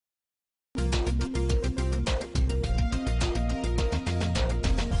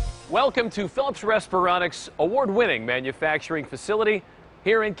Welcome to Philips Respironics award-winning manufacturing facility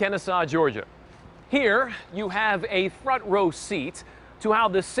here in Kennesaw, Georgia. Here you have a front row seat to how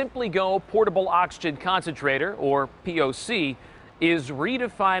the SimplyGo portable oxygen concentrator, or POC, is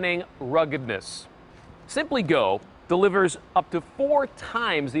redefining ruggedness. SimplyGo delivers up to 4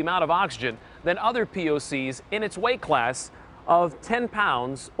 times the amount of oxygen than other POCs in its weight class of 10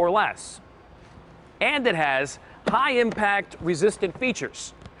 pounds or less. And it has high-impact resistant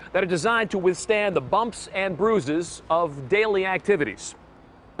features that are designed to withstand the bumps and bruises of daily activities.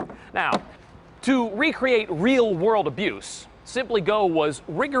 Now, to recreate real-world abuse, SimplyGo was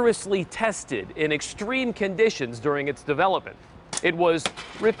rigorously tested in extreme conditions during its development. It was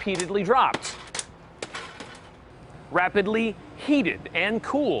repeatedly dropped, rapidly heated and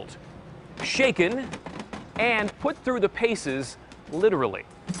cooled, shaken, and put through the paces literally.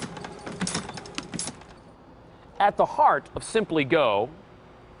 At the heart of SimplyGo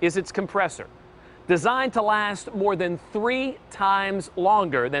is its compressor, designed to last more than 3 times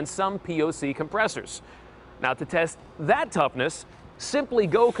longer than some POC compressors. Now, to test that toughness,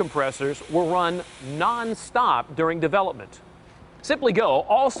 SimplyGo compressors were run non-stop during development. SimplyGo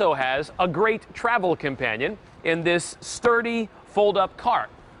also has a great travel companion in this sturdy fold-up cart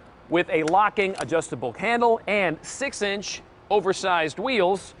with a locking adjustable handle and 6-inch oversized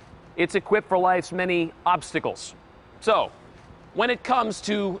wheels. It's equipped for life's many obstacles. So, when it comes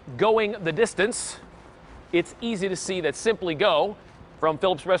to going the distance, it's easy to see that SimplyGo from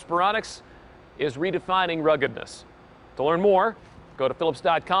Philips Respironics is redefining ruggedness. To learn more, go to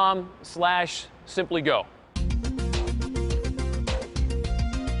philips.com/SimplyGo.